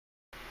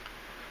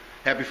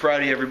Happy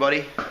Friday,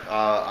 everybody.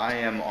 I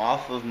am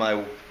off of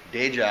my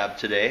day job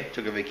today.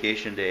 Took a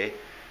vacation day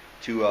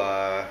to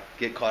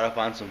get caught up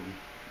on some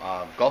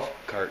golf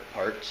cart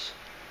parts.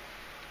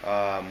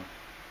 I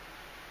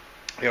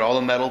got all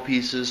the metal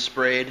pieces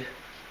sprayed,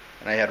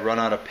 and I had run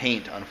out of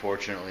paint,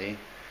 unfortunately.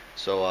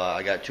 So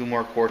I got 2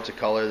 more quarts of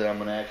color that I'm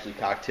going to actually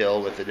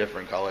cocktail with a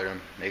different color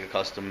and make a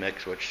custom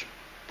mix, which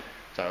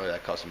it's not really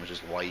that custom, it's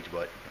just white,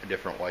 but a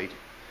different white.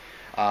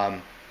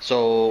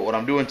 So what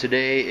I'm doing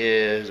today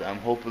is I'm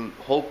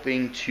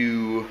hoping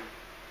to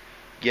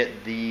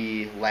get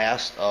the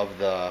last of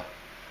the,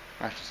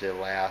 I should say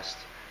last,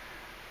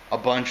 a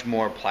bunch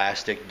more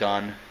plastic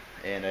done,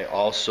 and I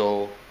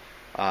also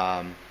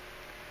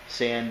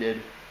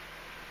sanded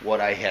what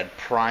I had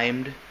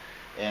primed,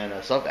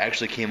 and stuff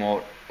actually came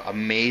out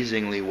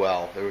amazingly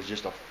well. There was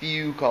just a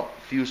few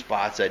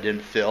spots I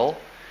didn't fill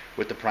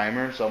with the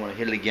primer, so I'm going to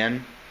hit it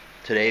again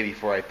today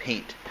before I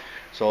paint.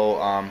 So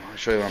I'll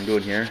show you what I'm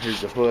doing here.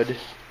 Here's the hood.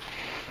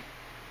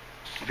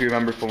 If you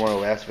remember from one of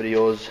the last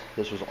videos,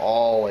 this was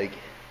all like,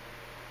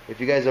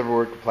 if you guys ever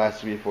worked with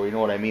plastic before, you know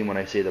what I mean when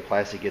I say the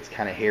plastic gets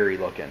kind of hairy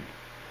looking.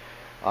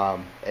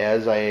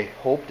 As I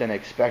hoped and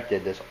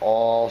expected, this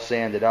all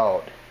sanded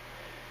out.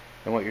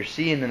 And what you're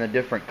seeing in the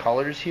different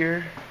colors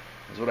here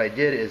is what I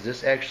did is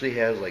this actually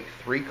has like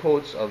 3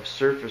 coats of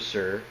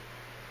surfacer,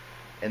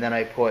 and then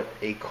I put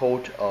a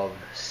coat of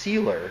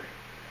sealer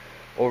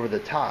over the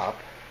top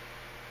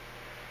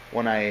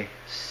when I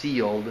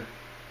sealed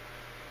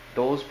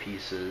those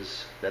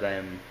pieces that I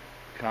am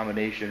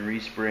combination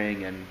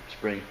respraying and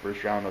spraying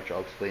first round, which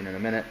I'll explain in a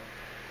minute.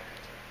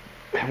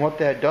 And what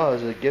that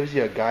does is it gives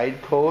you a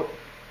guide coat,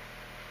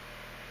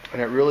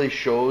 and it really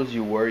shows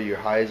you where your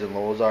highs and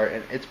lows are.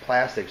 And it's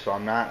plastic, so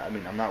I'm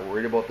not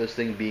worried about this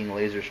thing being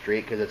laser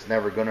straight, because it's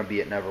never gonna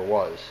be. It never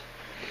was.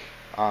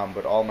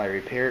 But all my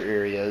repair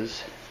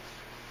areas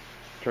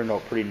turned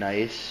out pretty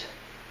nice.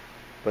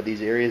 But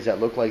these areas that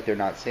look like they're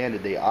not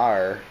sanded, they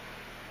are.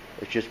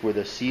 It's just where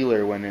the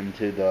sealer went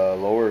into the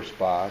lower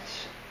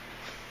spots.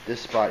 This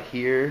spot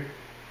here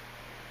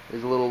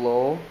is a little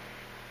low,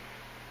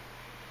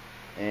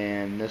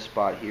 and this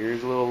spot here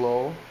is a little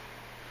low,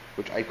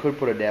 which I could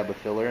put a dab of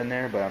filler in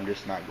there, but I'm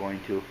just not going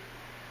to.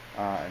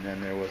 And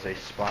then there was a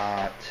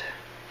spot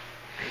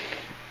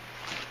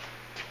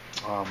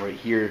right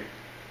here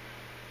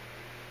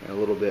and a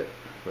little bit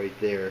right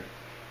there.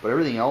 But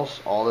everything else,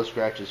 all the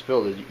scratches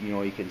filled, as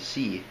you can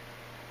see.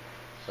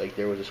 Like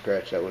there was a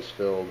scratch that was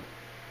filled.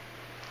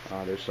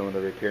 There's some of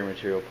the repair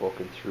material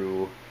poking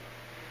through.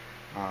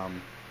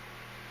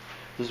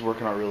 This is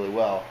working out really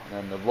well. And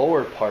then the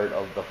lower part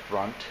of the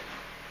front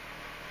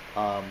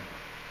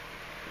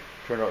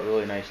turned out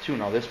really nice too.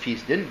 Now this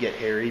piece didn't get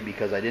hairy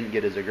because I didn't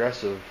get as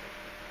aggressive.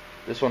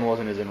 This one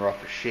wasn't as in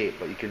rough a shape,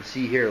 but you can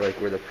see here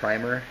like where the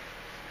primer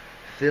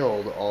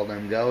filled all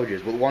them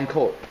gouges with 1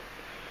 coat.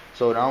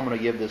 So now I'm going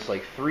to give this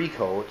like 3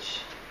 coats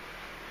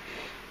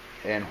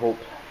and hope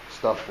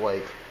stuff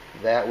like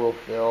that will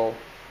fill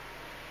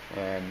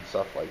and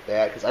stuff like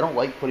that, because I don't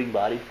like putting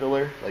body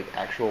filler, like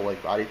actual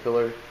like body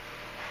filler,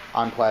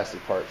 on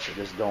plastic parts. I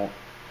just don't.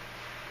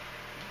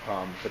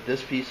 But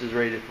this piece is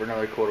ready for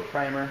another coat of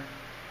primer.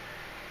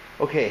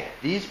 Okay,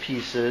 these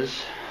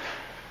pieces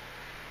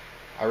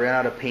I ran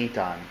out of paint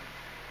on.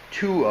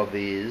 2 of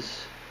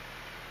these,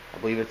 I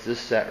believe it's this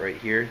set right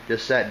here.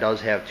 This set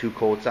does have 2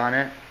 coats on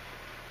it,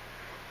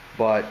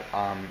 but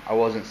I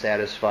wasn't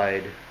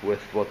satisfied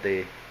with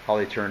how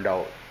they turned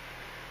out.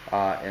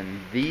 And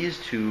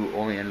these 2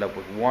 only ended up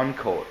with 1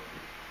 coat.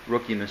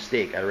 Rookie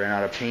mistake. I ran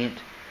out of paint,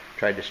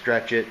 tried to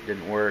stretch it,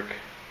 didn't work.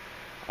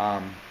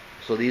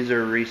 So these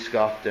are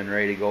rescuffed and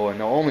ready to go, and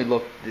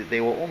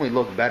they will only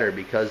look better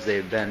because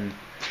they've been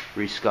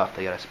rescuffed.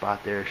 I got a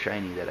spot there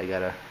shiny that I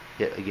gotta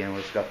hit again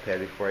with a scuff pad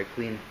before I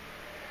clean.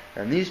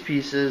 And these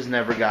pieces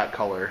never got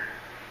color,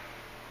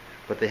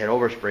 but they had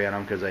overspray on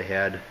them because I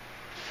had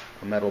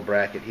a metal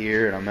bracket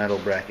here and a metal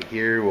bracket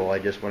here. Well, I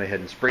just went ahead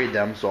and sprayed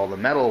them, so all the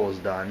metal was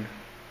done.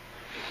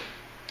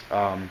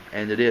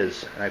 And it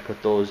is. And I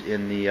put those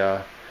in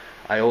the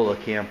Iola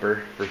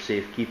camper for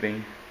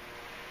safekeeping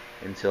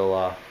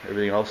until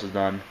everything else is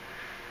done.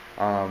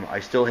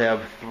 I still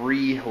have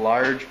 3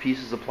 large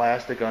pieces of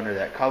plastic under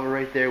that cover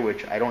right there,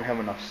 which I don't have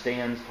enough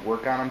stands to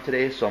work on them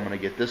today, so I'm going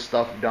to get this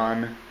stuff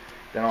done.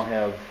 Then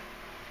I'll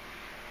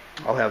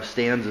have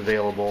stands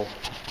available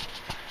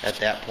at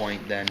that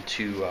point then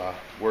to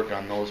work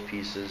on those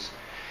pieces.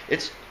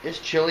 It's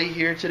chilly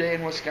here today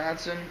in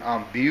Wisconsin.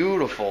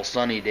 Beautiful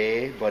sunny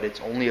day, but it's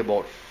only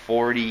about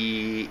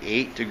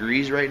 48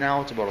 degrees right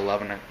now. It's about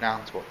 11 now.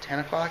 It's about 10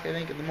 o'clock, I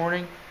think, in the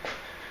morning.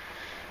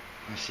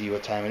 Let's see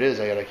what time it is.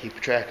 I gotta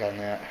keep track on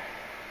that.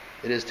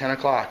 It is 10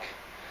 o'clock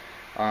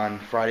on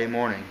Friday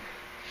morning.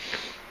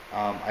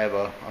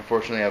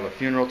 Unfortunately, I have a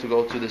funeral to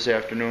go to this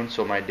afternoon,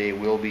 so my day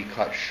will be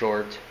cut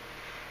short.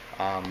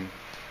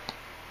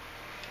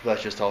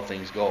 That's just how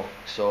things go.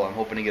 So I'm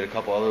hoping to get a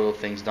couple other little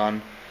things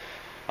done.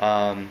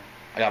 I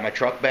got my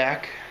truck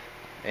back,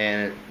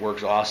 and it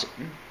works awesome.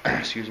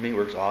 Excuse me,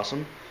 works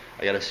awesome.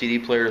 I got a CD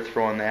player to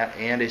throw on that,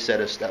 and a set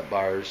of step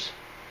bars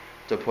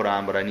to put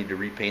on, but I need to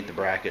repaint the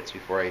brackets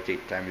before I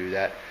take the time to do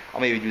that. I'll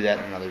maybe do that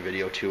in another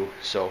video too.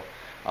 So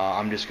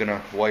I'm just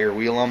gonna wire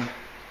wheel them,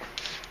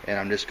 and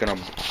I'm just gonna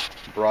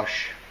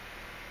brush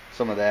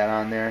some of that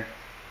on there.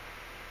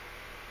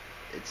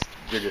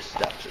 They're just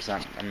steps. It's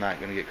not, I'm not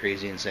gonna get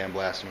crazy and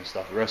sandblast them and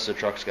stuff. The rest of the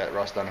truck's got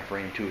rust on the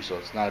frame too, so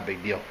it's not a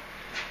big deal.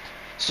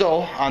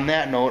 So on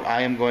that note,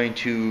 I am going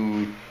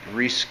to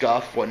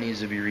rescuff what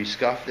needs to be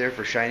rescuffed there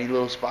for shiny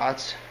little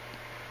spots.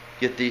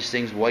 Get these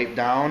things wiped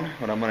down.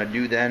 What I'm going to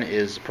do then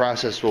is the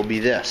process will be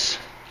this.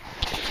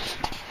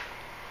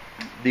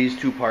 These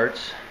two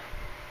parts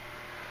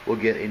will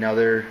get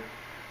another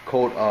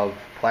coat of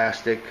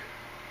plastic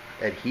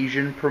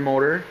adhesion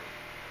promoter,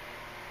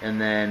 and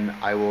then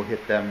I will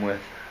hit them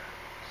with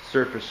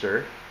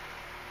surfacer.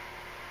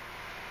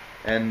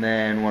 And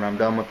then when I'm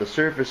done with the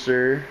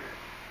surfacer,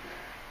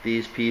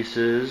 these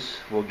pieces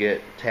will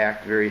get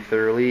tacked very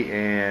thoroughly,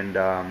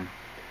 and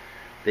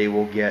they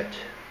will get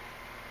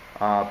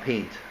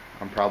paint.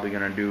 I'm probably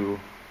going to do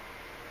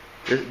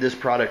this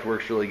product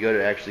works really good.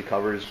 It actually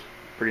covers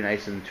pretty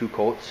nice in 2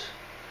 coats,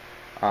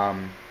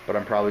 but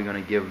I'm probably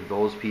going to give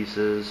those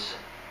pieces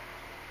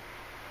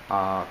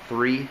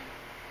 3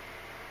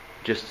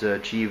 just to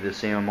achieve the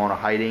same amount of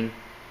hiding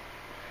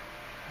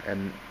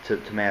and to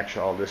match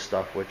all this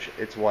stuff, which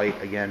it's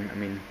white again. I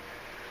mean,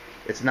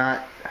 it's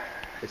not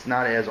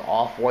as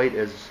off-white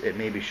as it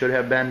maybe should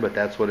have been, but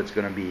that's what it's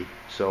going to be.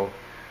 So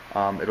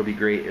it'll be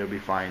great. It'll be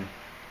fine.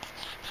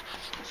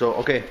 So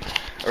okay,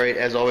 alright,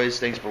 as always,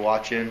 thanks for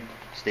watching.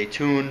 Stay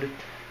tuned.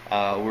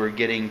 We're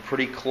getting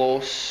pretty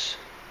close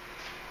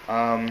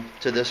to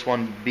this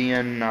one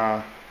being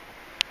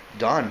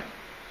done.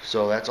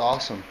 So that's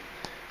awesome.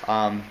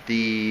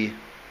 The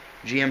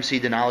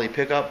GMC Denali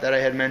pickup that I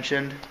had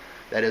mentioned,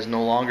 that is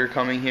no longer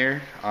coming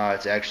here.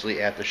 It's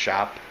actually at the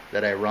shop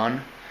that I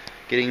run,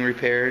 getting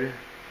repaired.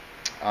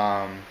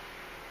 And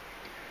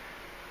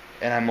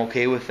I'm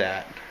okay with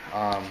that,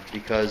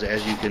 because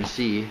as you can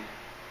see,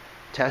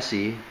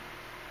 Tessie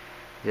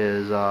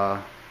is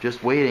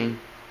just waiting.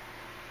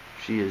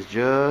 She is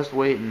just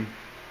waiting.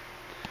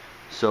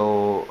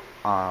 So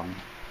I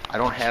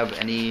don't have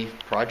any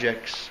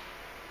projects,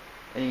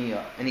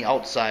 any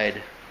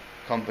outside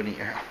company,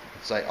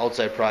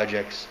 outside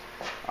projects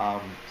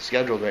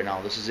scheduled right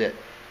now. This is it.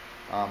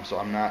 So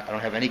I don't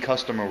have any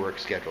customer work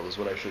scheduled, is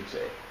what I should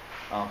say,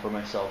 for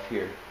myself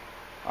here.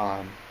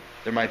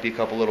 There might be a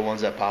couple little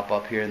ones that pop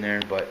up here and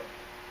there, but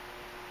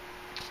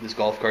this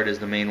golf cart is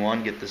the main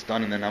one. Get this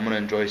done, and then I'm going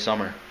to enjoy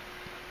summer.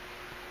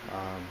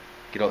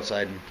 Get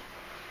outside and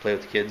play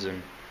with the kids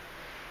and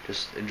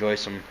just enjoy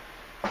some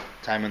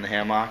time in the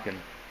hammock and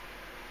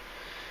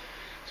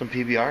some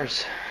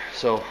PBRs.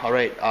 So,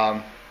 alright,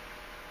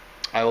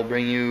 I will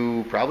bring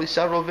you probably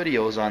several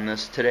videos on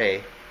this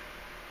today,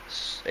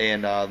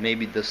 and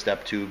maybe the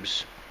step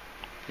tubes,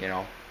 you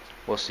know,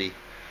 we'll see.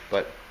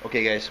 But,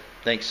 okay guys,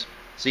 thanks.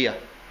 See ya.